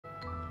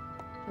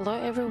Hello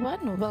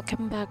everyone,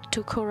 welcome back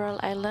to Coral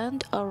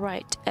Island.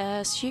 Alright,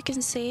 as you can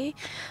see,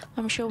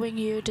 I'm showing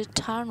you the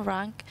town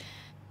rank.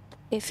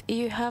 If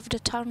you have the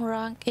town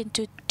rank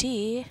into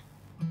D,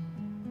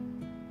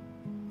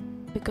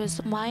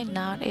 because mine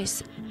now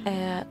is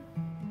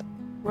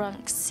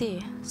rank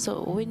C,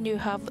 so when you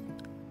have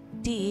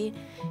D,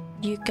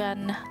 you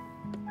can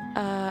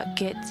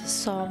get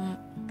some,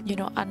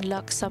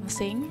 unlock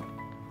something.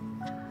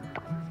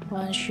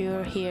 Once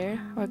you're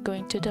here, we're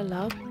going to the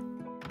lab.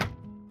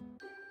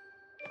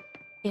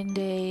 In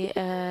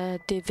the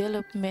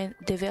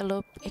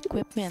develop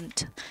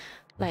equipment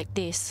like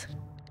this.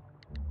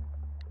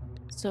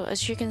 So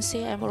as you can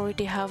see, I'm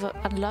already have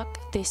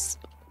unlocked this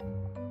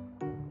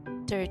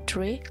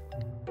territory.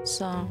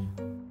 So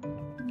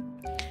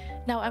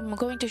now I'm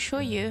going to show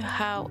you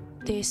how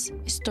this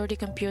study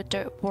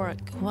computer work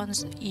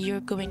once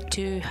you're going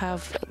to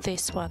have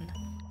this one.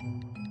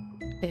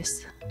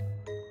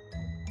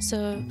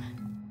 So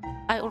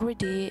I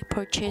already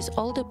purchased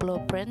all the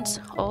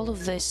blueprints, all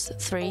of these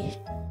three.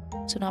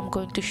 So now I'm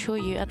going to show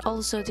you, and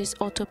also this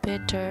auto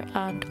peter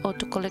and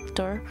auto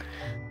collector,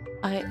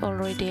 I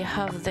already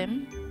have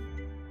them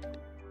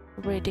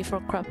ready for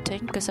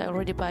crafting because I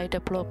already buy the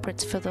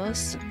blueprints for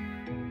those.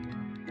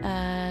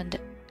 And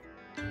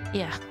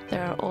yeah,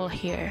 they're all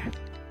here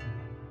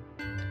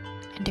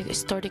in the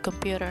study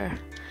computer.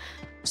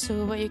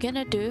 So what you're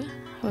gonna do,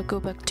 we'll go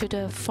back to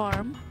the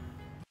farm,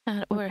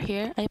 and we're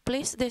here. I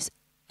placed this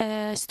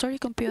study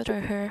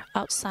computer here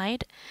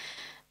outside,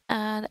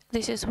 and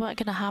this is what's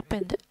gonna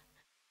happen.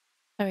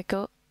 There we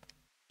go.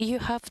 You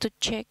have to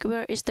check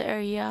where is the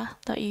area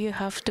that you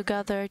have to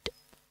gather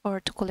or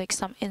to collect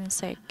some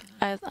insect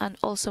and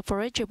also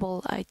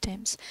forageable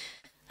items.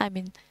 I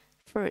mean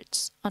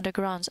fruits on the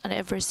grounds and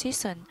every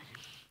season,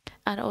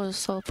 and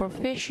also for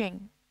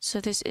fishing. So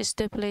this is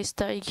the place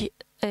that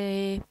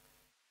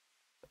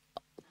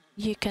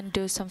you can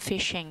do some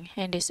fishing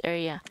in this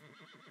area.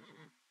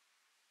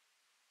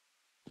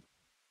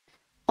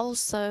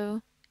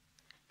 Also,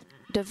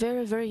 the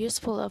very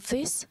useful of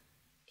this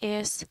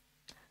is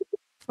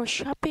for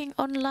shopping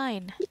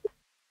online.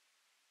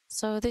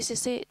 So this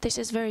is it. This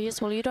is very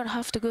useful. You don't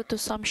have to go to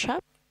some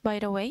shop. By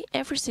the way,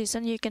 every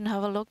season you can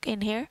have a look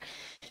in here,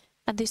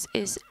 and this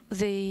is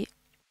the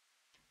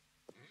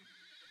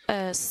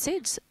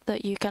seeds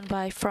that you can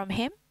buy from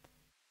him.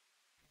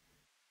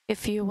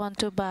 If you want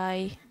to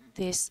buy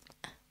this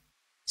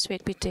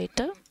sweet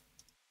potato,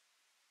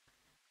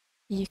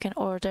 you can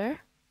order.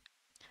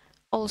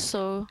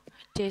 Also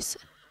this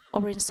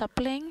orange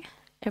sapling,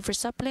 every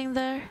sapling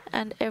there,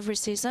 and every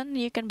season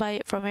you can buy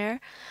it from here.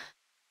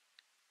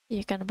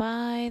 You can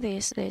buy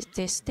this.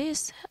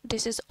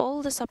 This is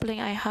all the sapling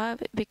I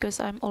have because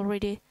I'm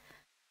already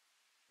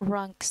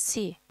rank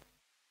C.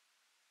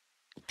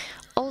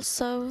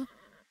 Also,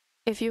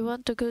 if you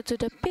want to go to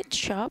the pit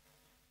shop,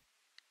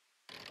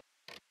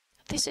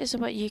 this is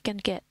what you can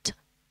get.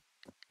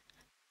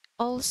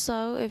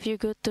 Also, if you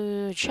go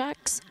to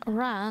Jack's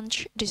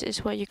Ranch, this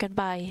is what you can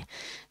buy.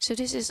 So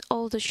this is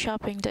all the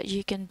shopping that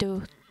you can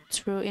do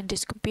through in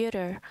this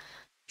computer.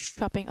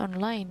 Shopping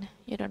online.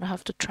 You don't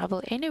have to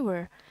travel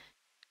anywhere.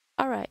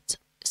 Alright,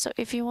 so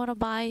if you want to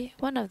buy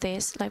one of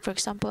these, like for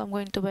example, I'm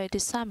going to buy the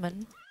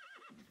salmon.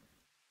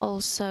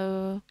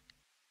 Also,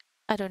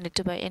 I don't need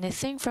to buy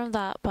anything from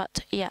that,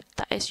 but yeah,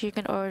 that is you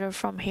can order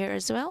from here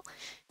as well.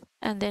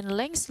 And then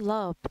Link's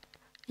Lab,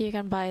 you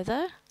can buy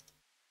there.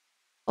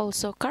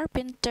 Also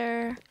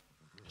carpenter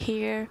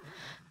here,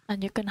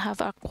 and you can have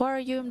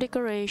aquarium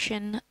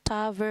decoration,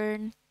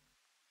 tavern.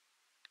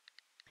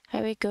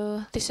 Here we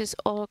go. This is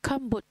all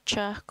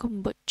kombucha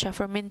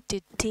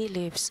fermented tea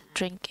leaves,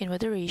 drink in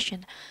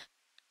moderation.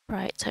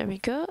 Right, here we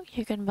go.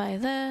 You can buy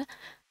there.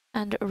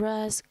 And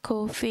Raz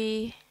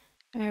coffee.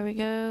 There we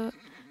go.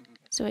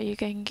 So you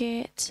can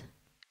get.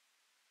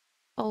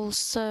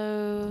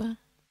 Also,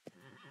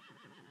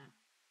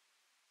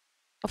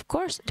 of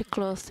course, the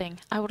clothing.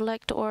 I would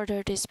like to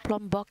order this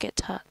plum bucket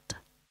hat.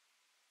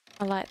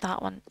 I like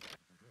that one.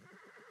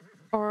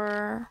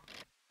 Or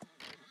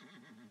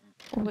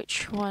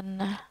which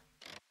one?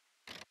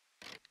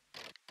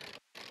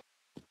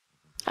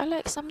 I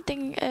like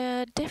something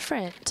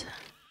different.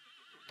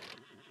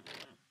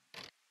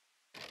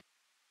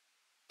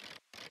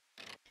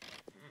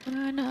 I'm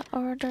gonna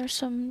order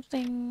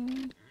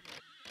something.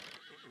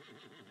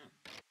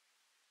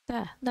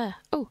 There.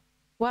 Oh,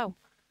 wow.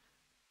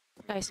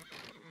 Guys,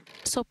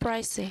 so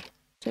pricey,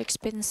 too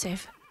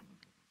expensive.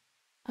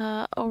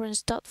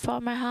 Orange dot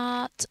farmer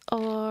hat,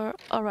 or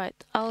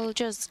alright, I'll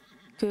just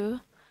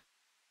go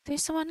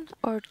this one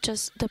or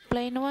just the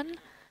plain one.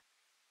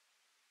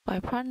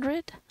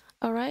 500.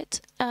 Alright,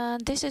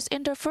 and this is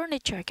indoor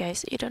furniture,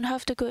 guys. You don't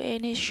have to go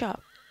any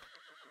shop,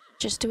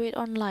 just do it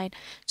online.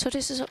 So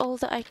this is all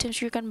the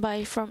items you can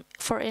buy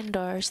for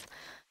indoors.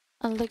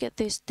 And look at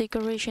this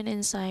decoration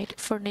inside,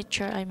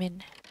 furniture, I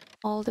mean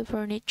all the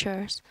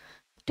furnitures.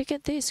 Look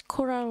at this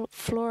coral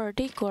floor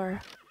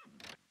decor.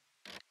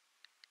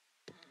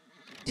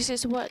 This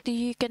is what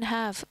you can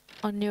have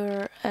on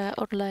your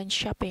online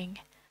shopping.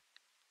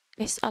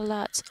 It's a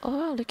lot.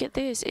 Oh, look at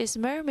this. It's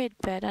mermaid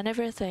bed and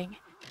everything.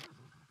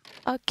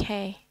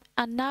 Okay,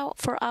 and now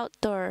for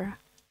outdoor.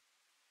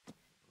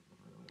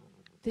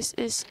 This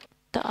is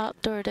the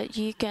outdoor that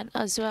you can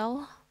as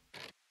well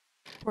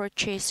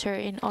purchase here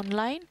in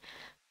online.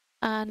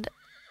 And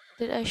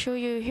did I show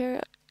you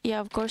here? Yeah,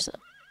 of course,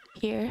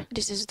 here.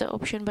 This is the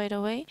option, by the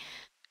way.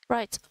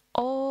 Right,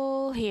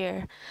 all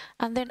here.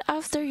 And then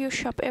after you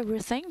shop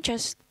everything,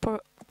 just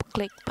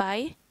click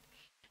buy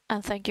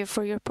and thank you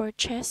for your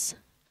purchase.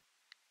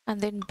 And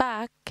then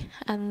back,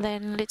 and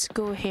then let's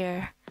go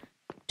here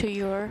to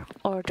your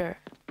order.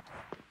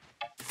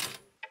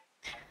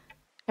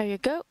 There you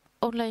go.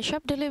 Online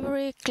shop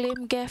delivery,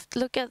 claim gift.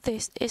 Look at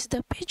this. It's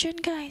the pigeon,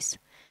 guys.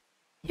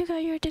 You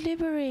got your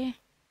delivery.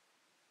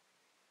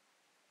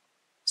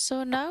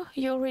 So now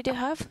you already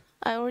have,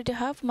 I already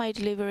have my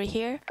delivery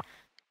here.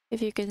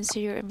 If you can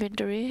see, your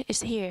inventory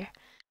is here.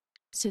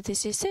 So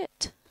this is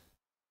it.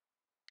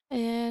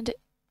 And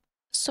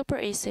super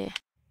easy.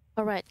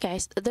 Alright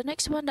guys, the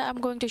next one that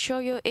I'm going to show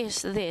you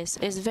is this.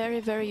 It's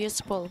very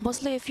useful.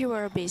 Mostly if you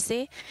are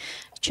busy,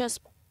 just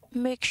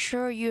make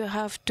sure you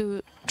have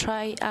to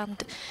try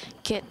and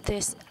get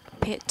this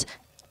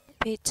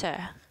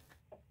pizza.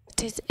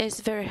 This is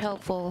very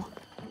helpful.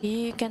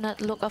 You cannot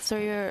look after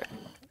your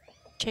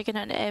chicken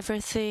and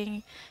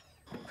everything,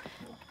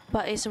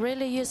 but it's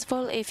really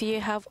useful if you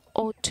have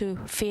auto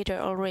feeder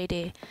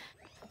already.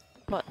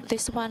 But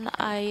this one,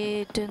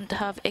 I didn't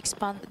have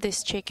expand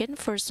this chicken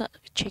for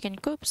chicken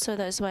coop, so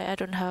that's why I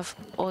don't have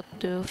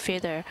auto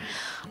feeder.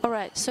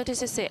 Alright, so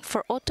this is it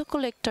for auto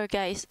collector,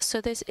 guys.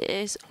 So this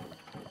is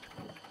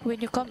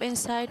when you come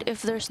inside,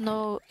 if there's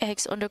no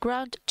eggs on the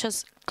ground,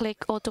 just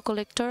click auto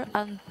collector,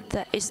 and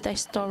that is the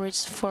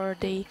storage for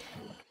the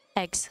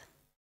eggs.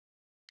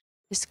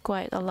 It's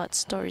quite a lot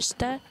storage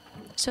there.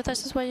 So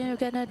that's what you're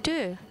gonna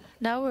do.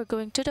 Now we're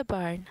going to the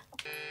barn.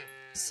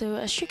 So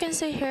as you can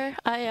see here,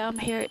 I am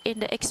here in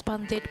the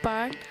expanded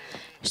barn.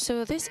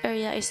 So this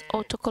area is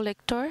auto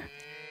collector,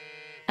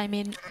 I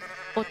mean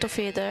auto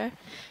feeder,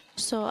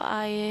 so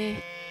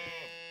I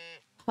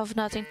have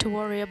nothing to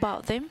worry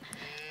about them.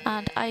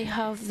 And I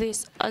have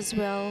this as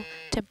well,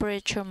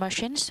 temperature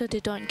machine, so they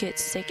don't get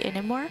sick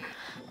anymore.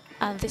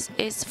 And this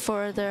is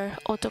for the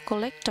auto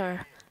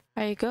collector.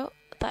 There you go.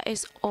 That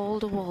is all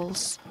the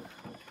walls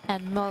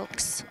and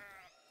milks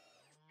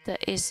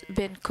that is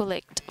been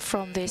collected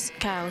from these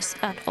cows.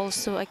 And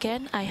also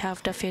again, I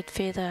have the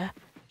feeder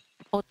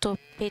auto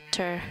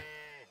feeder.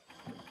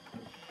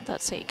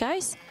 That's it,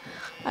 guys.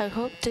 I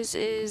hope this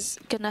is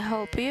gonna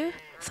help you.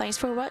 Thanks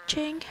for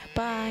watching.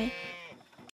 Bye.